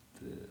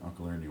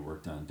Uncle Ernie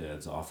worked on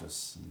Dad's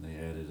office, and they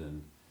added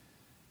in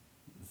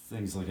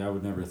things like I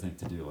would never think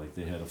to do. Like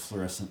they had a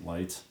fluorescent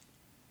light,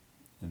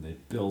 and they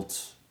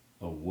built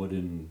a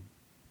wooden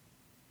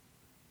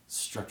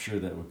structure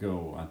that would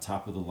go on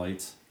top of the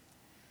light,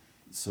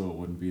 so it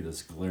wouldn't be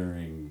this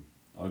glaring,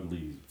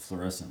 ugly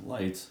fluorescent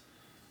light,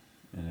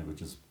 and it would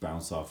just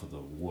bounce off of the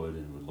wood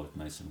and it would look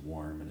nice and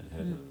warm, and it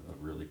had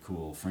a really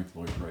cool Frank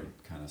Lloyd Wright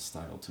kind of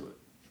style to it.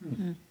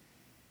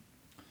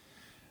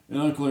 And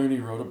Uncle Ernie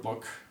wrote a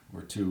book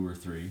or 2 or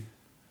 3.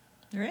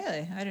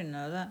 Really? I didn't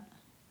know that.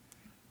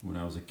 When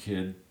I was a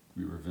kid,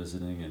 we were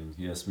visiting, and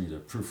he asked me to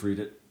proofread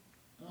it.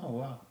 Oh,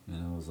 wow.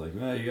 And I was like,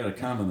 well, you got a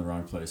comma in the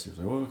wrong place. He was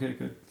like, oh, okay,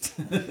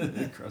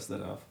 good. Cross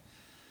that off.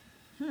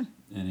 And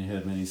he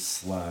had many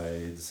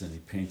slides, and he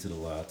painted a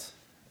lot.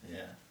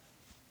 Yeah.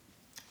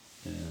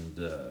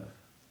 And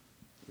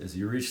as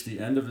he reached the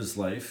end of his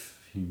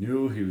life, he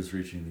knew he was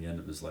reaching the end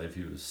of his life.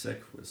 He was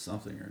sick with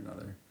something or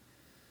another.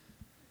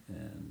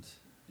 And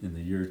in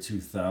the year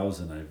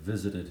 2000, I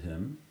visited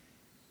him.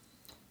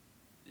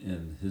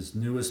 And his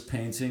newest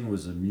painting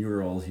was a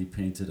mural he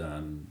painted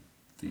on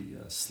the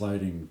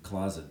sliding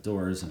closet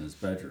doors in his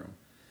bedroom.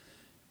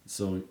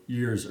 So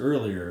years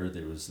earlier,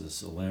 there was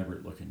this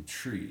elaborate looking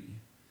tree,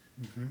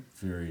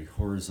 very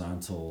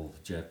horizontal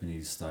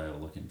Japanese style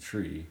looking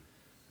tree,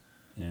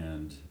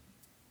 and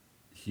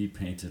he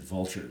painted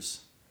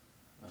vultures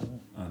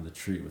on the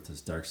tree with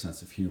his dark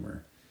sense of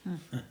humor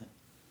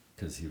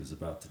because he was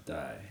about to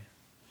die.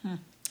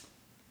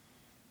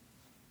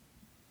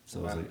 So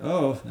I was like,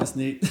 oh, that's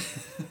neat.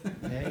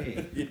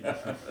 Hey, Yeah.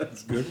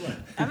 that's a good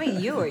one. I mean,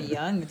 you were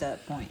young at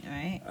that point,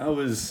 right? I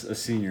was a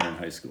senior in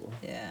high school.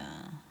 Yeah.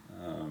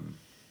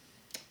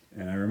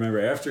 And I remember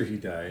after he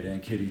died,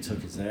 Aunt Kitty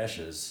took his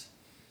ashes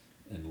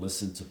and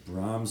listened to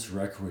Brahms'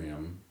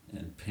 Requiem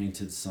and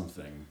painted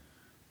something.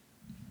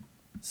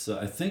 So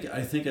I think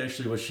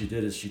actually what she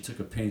did is she took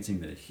a painting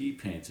that he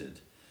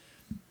painted,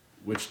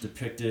 which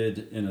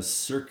depicted in a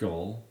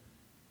circle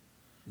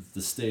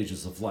the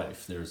stages of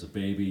life. There's a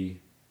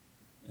baby,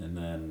 and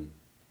then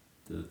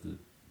in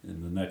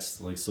the next,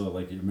 like, so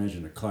like you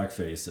imagine a clock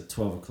face. At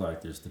 12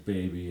 o'clock there's the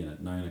baby, and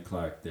at 9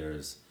 o'clock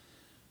there's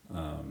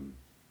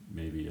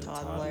maybe a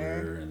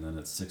toddler, and then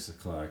at 6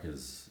 o'clock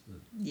is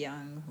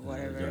Young, a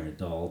whatever. young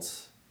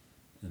adult,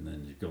 and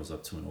then it goes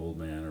up to an old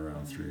man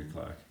around 3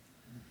 o'clock.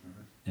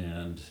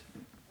 And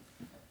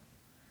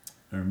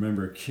I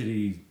remember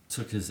Kitty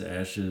took his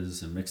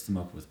ashes and mixed them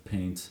up with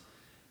paint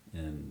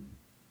and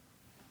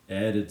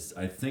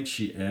I think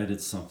she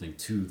added something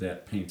to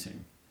that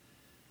painting.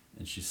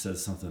 And she said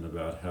something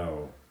about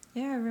how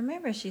Yeah, I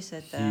remember she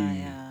said that.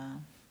 Yeah.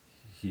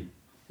 he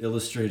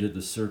illustrated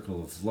the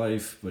circle of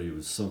life, but he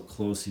was so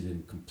close he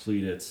didn't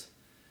complete it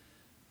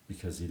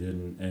because he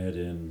didn't add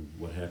in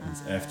what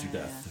happens after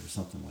death or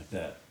something like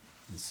that.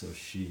 And so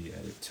she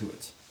added to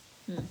it.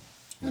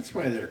 That's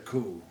why they're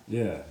cool.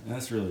 Yeah,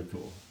 that's really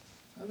cool.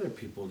 Other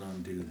people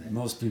don't do that.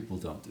 Most people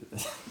don't do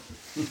that.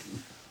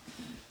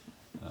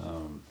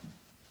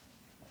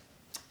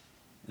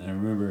 And I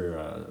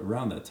remember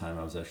around that time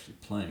I was actually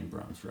playing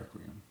Brahms'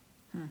 Requiem.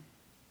 And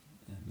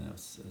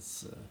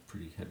that's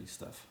pretty heavy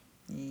stuff.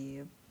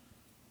 Yep.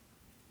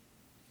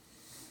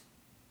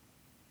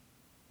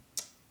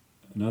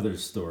 Another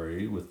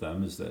story with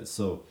them is that,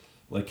 so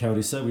like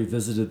Cowdy said, we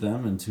visited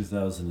them in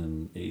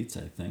 2008,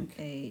 I think.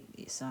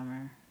 8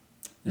 summer.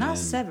 Not And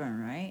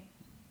 7, right?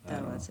 I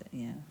That don't was know. it,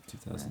 yeah.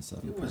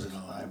 2007. He wasn't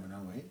alive in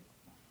 08.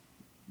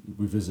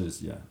 We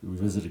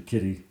visited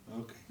Kitty.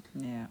 Okay.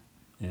 Yeah.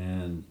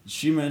 And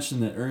she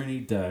mentioned that Ernie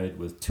died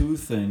with 2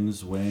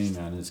 things weighing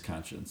on his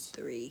conscience.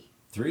 3.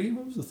 3?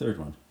 What was the third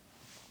one?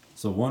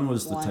 So one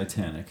was the One.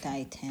 Titanic.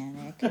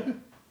 Titanic.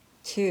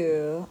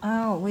 2.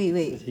 Oh, wait.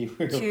 Is he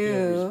really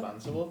 2.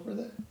 responsible for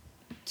that?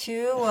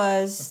 2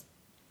 was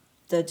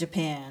the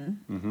Japan.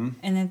 Mm-hmm.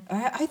 And then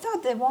I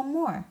thought there one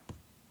more.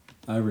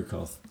 I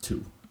recall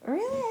 2.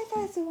 Really? I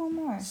thought there one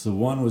more. So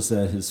one was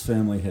that his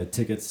family had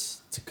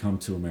tickets to come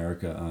to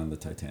America on the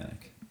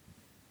Titanic.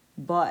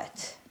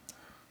 But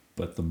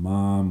But the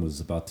mom was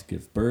about to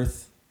give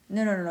birth.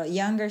 no.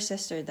 Younger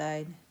sister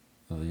died.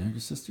 Oh, the younger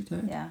sister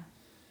died? Yeah.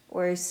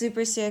 Or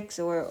super sick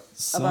or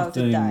about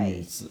to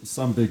die.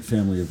 Some big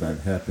family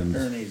event happened.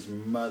 Ernie's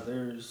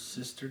mother's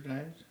sister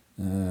died?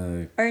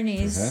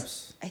 Ernie's.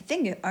 Perhaps? I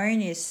think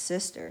Ernie's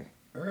sister.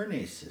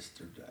 Ernie's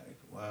sister died.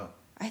 Wow.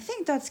 I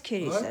think that's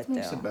Kitty Well, said that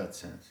makes though. about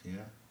sense, yeah.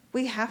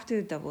 We have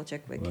to double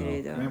check with Well,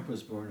 Kitty though. Grandpa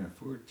was born at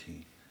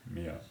 14.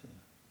 Yeah.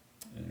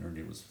 And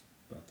Ernie was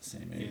about the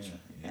same age.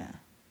 Yeah.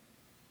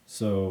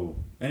 So,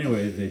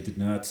 anyway, they did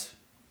not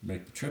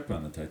make the trip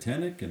on the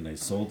Titanic, and they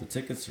sold the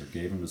tickets or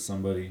gave them to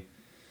somebody.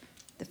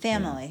 The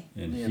family.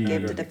 And Yeah, he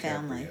Gave to the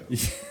family.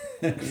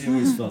 he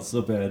always felt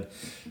so bad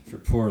for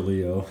poor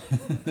Leo.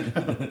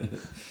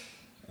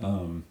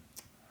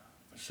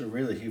 So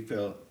really, he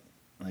felt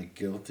like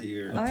guilty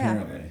or... Oh, yeah.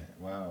 Apparently.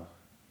 Wow.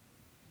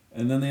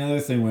 And then the other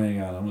thing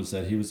weighing on him was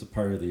that he was a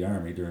part of the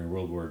Army during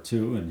World War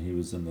II, and he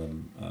was in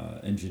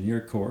the Engineer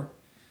Corps.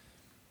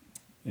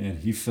 And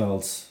he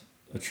felt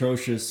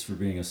atrocious for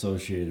being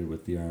associated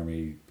with the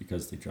Army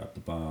because they dropped the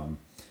bomb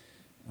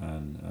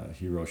on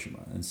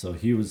Hiroshima. And so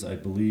he was, I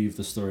believe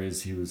the story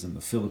is he was in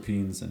the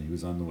Philippines and he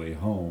was on the way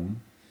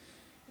home,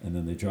 and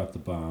then they dropped the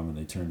bomb and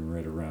they turned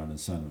right around and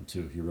sent him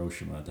to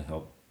Hiroshima to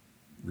help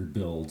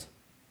rebuild.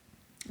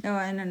 No,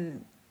 and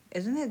then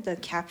isn't it to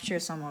capture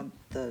some of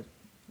the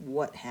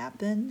what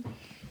happened?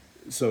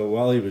 So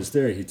while he was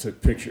there, he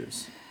took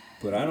pictures,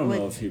 but I don't know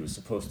Wait. if he was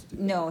supposed to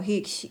do No,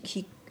 he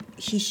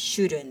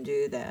shouldn't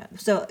do that.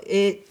 So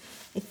I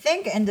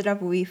think ended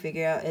up we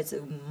figure out it's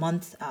a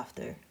month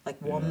after, like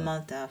Yeah. 1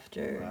 month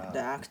after Wow. the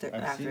actor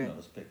I've after. seen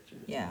those pictures.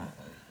 Yeah.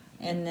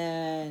 And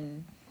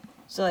then,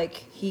 so like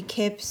he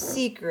kept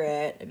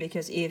secret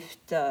because if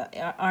the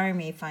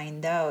army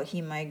find out,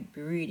 he might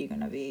be really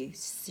gonna be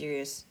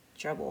serious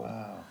trouble.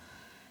 Wow.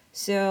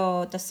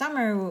 So the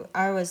summer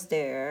I was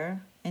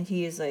there, and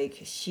he is like,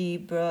 she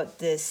brought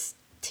this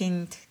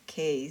tint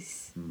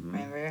case,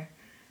 remember,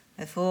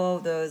 full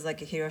of those like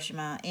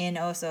Hiroshima and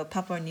also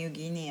Papua New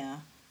Guinea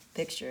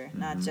picture,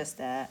 not just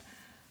that.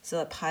 So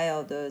a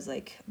pile of those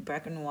like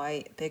black and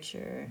white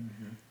picture.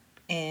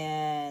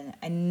 And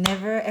I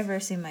never ever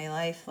seen in my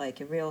life like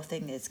a real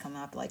thing that's come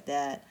up like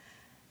that.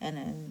 And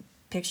then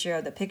picture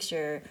of the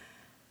picture,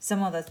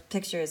 some of the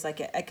pictures like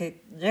I could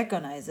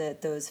recognize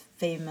it, those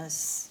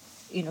famous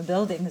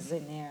buildings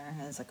in there.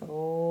 And it's like,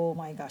 oh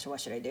my gosh, what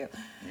should I do?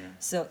 Yeah.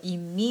 So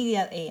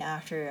immediately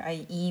after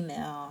I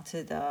email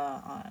to the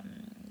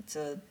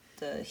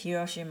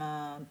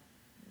Hiroshima,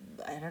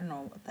 I don't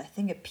know, I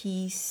think a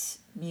peace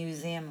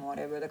museum,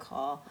 whatever they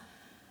call.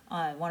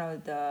 One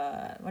of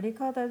the, what do you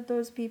call that?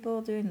 Those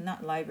people doing,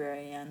 not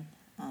librarian,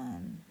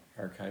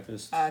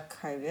 Archivist.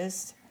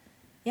 archivist.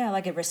 Yeah,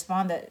 like it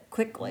responded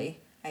quickly.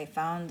 I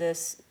found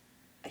this,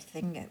 I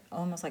think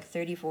almost like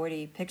 30,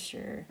 40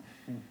 picture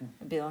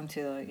belong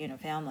to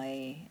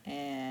family,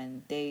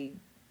 and they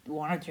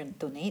wanted to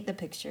donate the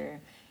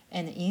picture,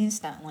 and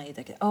instantly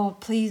they oh,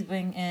 please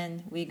bring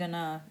in, we're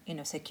gonna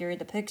secure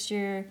the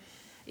picture.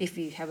 If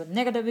you have a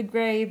negative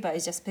grade, but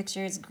it's just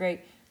picture, it's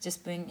great,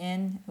 just bring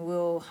in,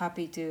 we'll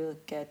happy to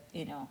get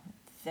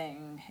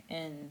thing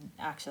in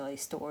actually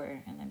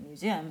store in a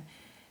museum.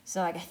 So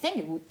like I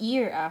think a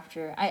year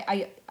after,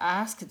 I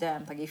asked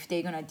them like if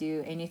they're gonna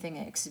do anything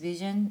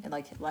exhibition,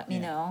 like let me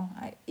know.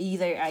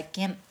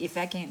 If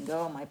I can't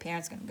go, my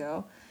parents gonna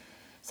go.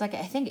 So like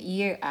I think a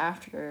year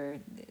after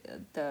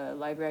the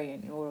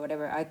librarian or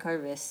whatever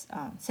archivist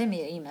sent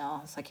me an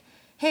email. It's like,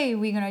 hey,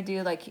 we're gonna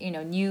do like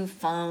new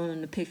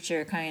phone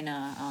picture kind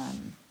of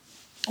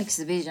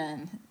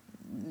exhibition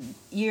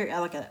year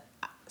like a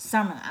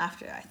summer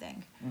after, I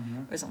think,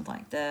 or something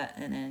like that.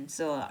 And then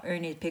so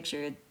Ernie's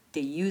picture,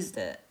 they used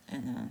it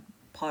in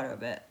part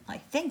of it. I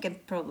think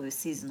it probably a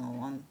seasonal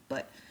one,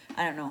 but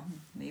I don't know.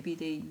 Maybe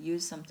they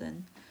used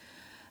something.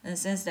 And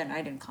since then,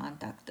 I didn't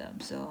contact them,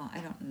 so I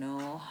don't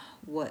know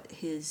what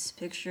his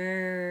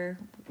picture,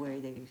 where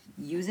they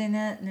using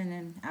it in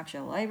an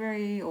actual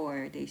library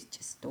or they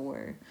just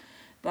store.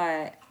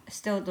 But I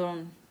still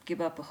don't give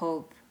up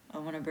hope. I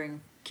want to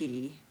bring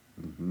Kitty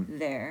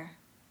there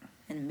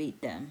and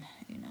meet them,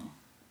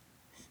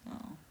 So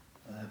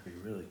That'd be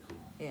really cool.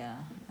 yeah,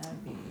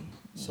 that'd be.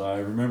 So I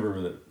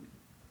remember that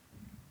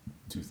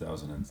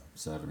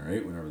 2007 or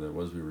 8, whenever that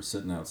was, we were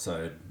sitting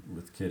outside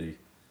with Kitty,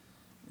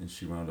 and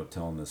she wound up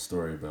telling this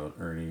story about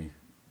Ernie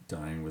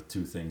dying with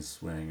two things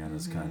weighing on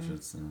his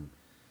conscience, and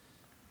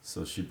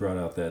so she brought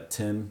out that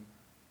tin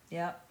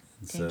Yep.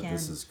 and Tin said, can.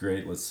 "This is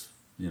great. Let's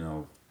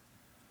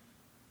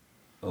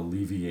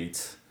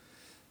alleviate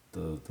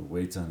the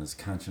weight on his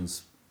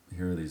conscience.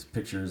 Here are these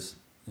pictures,"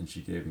 and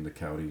she gave them to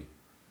Cowdy,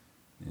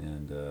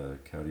 and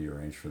Cowdy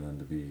arranged for them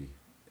to be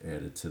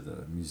added to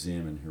the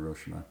museum in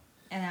Hiroshima.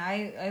 And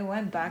I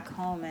went back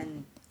home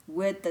and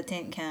with the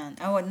tin can.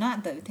 Oh,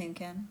 not the tin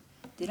can.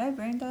 Did I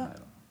bring that?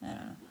 I don't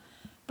know.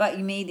 But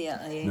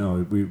immediately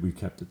No, we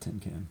kept the tin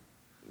can.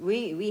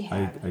 we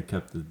had. I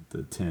kept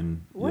the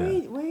tin. Where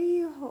Yeah. where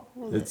you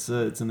hold it? It's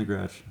in the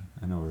garage.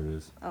 I know where it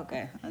is.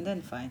 Okay, and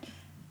then fine.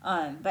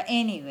 But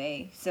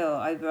anyway, so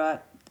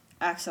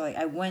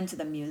I went to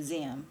the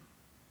museum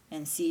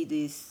and see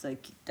these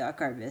like the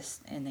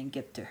archivist and then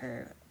give to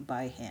her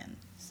by hand.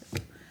 So,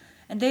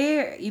 and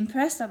they're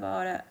impressed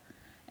about it.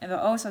 And but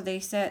also they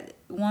said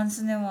once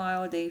in a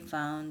while they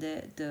found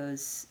it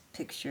those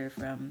picture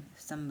from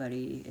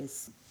somebody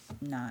is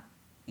not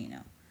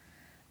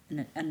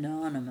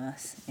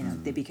anonymous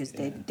because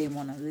they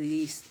want to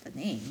release the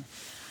name.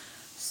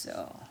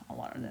 So a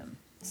lot of them.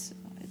 So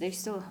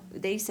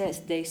they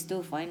said they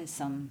still find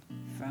some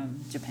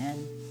from Japan.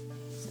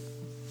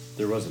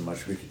 There wasn't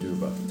much we could do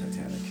about the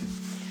Titanic.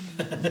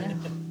 Yeah.